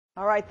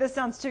All right, this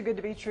sounds too good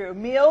to be true.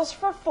 Meals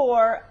for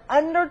four,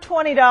 under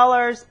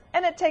 $20,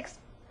 and it takes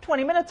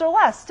 20 minutes or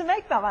less to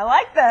make them. I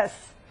like this.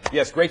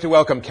 Yes, great to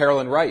welcome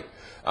Carolyn Wright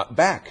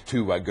back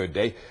to Good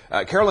Day.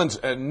 Carolyn's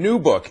new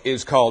book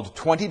is called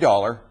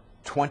 $20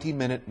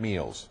 20-Minute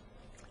Meals.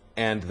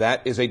 And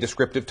that is a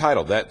descriptive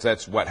title.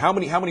 That's what? How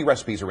many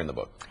recipes are in the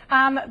book?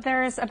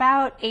 There's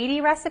about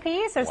 80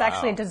 recipes. There's Wow.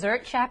 actually a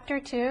dessert chapter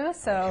too.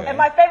 So. Okay. And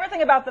my favorite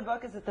thing about the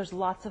book is that there's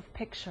lots of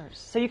pictures,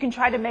 so you can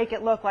try to make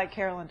it look like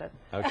Carolyn did.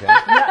 Okay.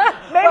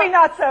 Maybe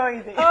not so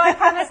easy. Oh, I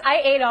promise I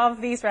ate all of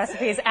these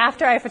recipes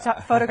after I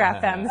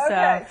photographed them. So.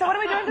 Okay, so what are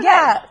we doing today?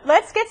 Yeah,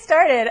 let's get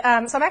started.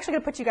 So I'm actually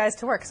going to put you guys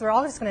to work because we're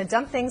all just going to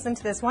dump things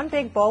into this one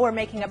big bowl. We're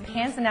making a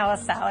panzanella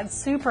salad,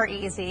 super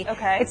easy.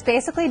 Okay. It's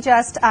basically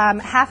just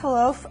half a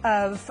loaf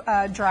of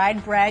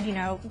dried bread. You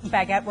know,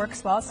 baguette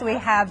works well. So we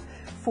have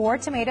 4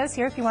 tomatoes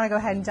here if you want to go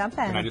ahead and dump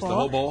that in I the just bowl. the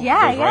whole bowl?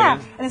 Yeah, Goes yeah. right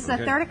in? And this is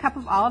Okay. a third a cup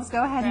of olives.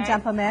 Go ahead and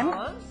dump them in.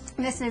 Olives.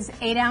 This is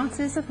 8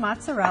 ounces of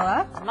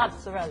mozzarella.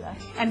 Mozzarella.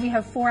 And we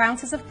have 4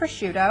 ounces of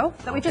prosciutto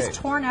that we just Okay.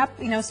 torn up,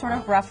 you know, sort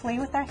of roughly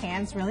with our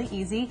hands, really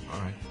easy. All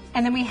right.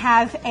 And then we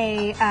have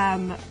a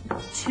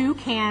 2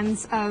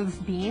 cans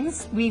of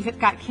beans. We've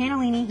got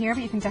cannellini here,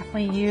 but you can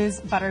definitely use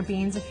butter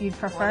beans if you'd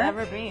prefer.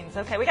 Whatever beans.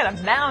 Okay, we got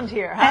a mound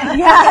here, huh?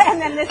 Yeah,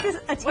 and then this is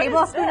a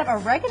tablespoon of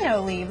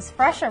oregano leaves,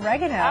 fresh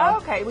oregano. Oh,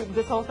 okay,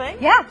 this whole thing?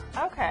 Yeah,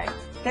 Okay.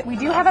 that we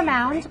do have a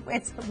mound.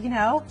 It's, you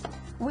know,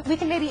 we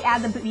can maybe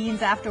add the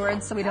beans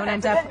afterwards so we don't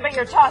end up. But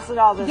you're tossing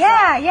all this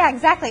Yeah, yeah,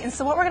 exactly. And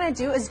so what we're going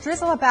to do is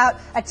drizzle about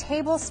a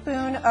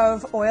tablespoon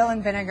of oil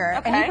and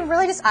vinegar. And you Okay. can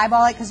really just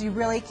eyeball it because you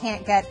really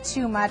can't get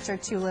too much or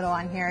too little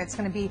on here. It's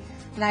going to be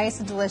nice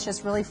and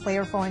delicious, really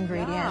flavorful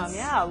ingredients.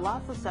 Yeah,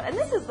 lots of stuff. And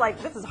this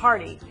is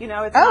hearty. You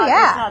know, it's Oh, not,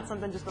 yeah. it's not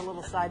something just a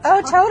little side.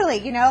 Oh, salad. totally.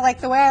 You know, like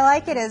the way I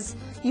like it is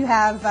you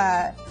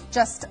have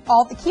just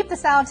keep the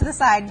salad to the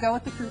side and go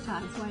with the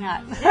croutons. Why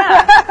not?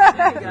 Yeah.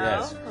 There you go.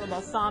 Yes. A little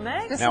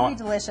balsamic. This Now, will be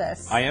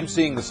delicious. I am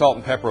seeing the salt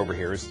and pepper over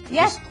here.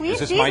 Yes, please, Is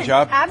this please. my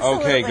job?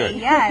 Absolutely, Okay, good.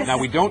 yes. Now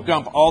we don't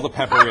dump all the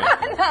pepper in.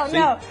 No, See?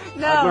 no,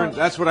 no.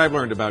 That's what I've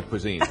learned about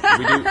cuisine.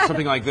 We do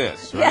something like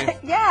this, right?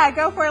 Yeah,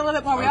 go for it a little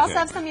bit more. We also Okay.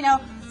 have some, you know,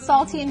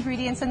 salty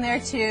ingredients in there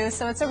too,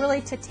 so it's a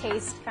really to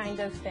taste kind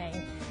of thing.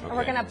 And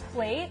we're Okay. gonna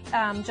plate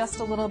just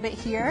a little bit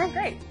here.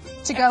 Great.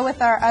 To go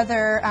with our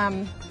other,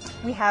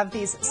 we have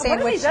these What are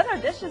sandwich. these other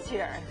dishes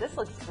here? This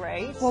looks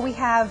great. Well, we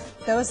have,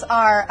 those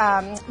are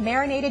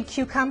marinated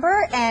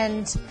cucumber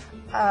and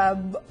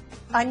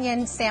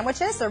onion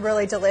sandwiches. They're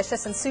really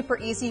delicious and super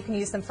easy. You can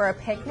use them for a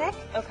picnic.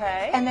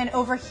 Okay. And then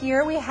over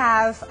here we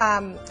have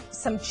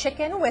some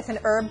chicken with an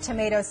herb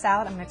tomato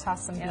salad. I'm going to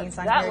toss some beans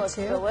on that here looks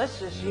too.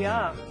 delicious.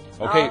 Yum.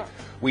 Okay,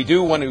 we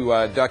do want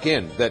to duck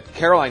in that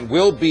Caroline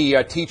will be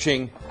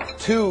teaching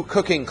 2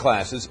 cooking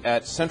classes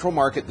at Central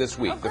Market this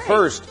week. The great.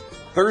 first,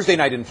 Thursday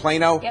night in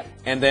Plano, Yep.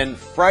 and then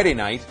Friday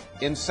night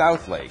in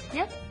Southlake.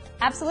 Yep,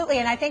 absolutely.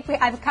 And I think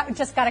I've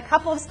just got a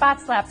couple of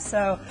spots left,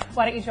 so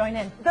why don't you join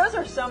in? Those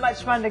are so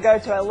much fun to go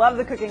to. I love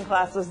the cooking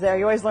classes there.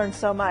 You always learn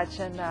so much.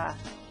 And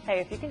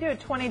hey, if you can do a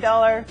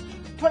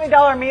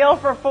 $20 meal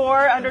for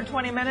 4 under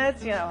 20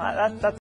 minutes, you know, that's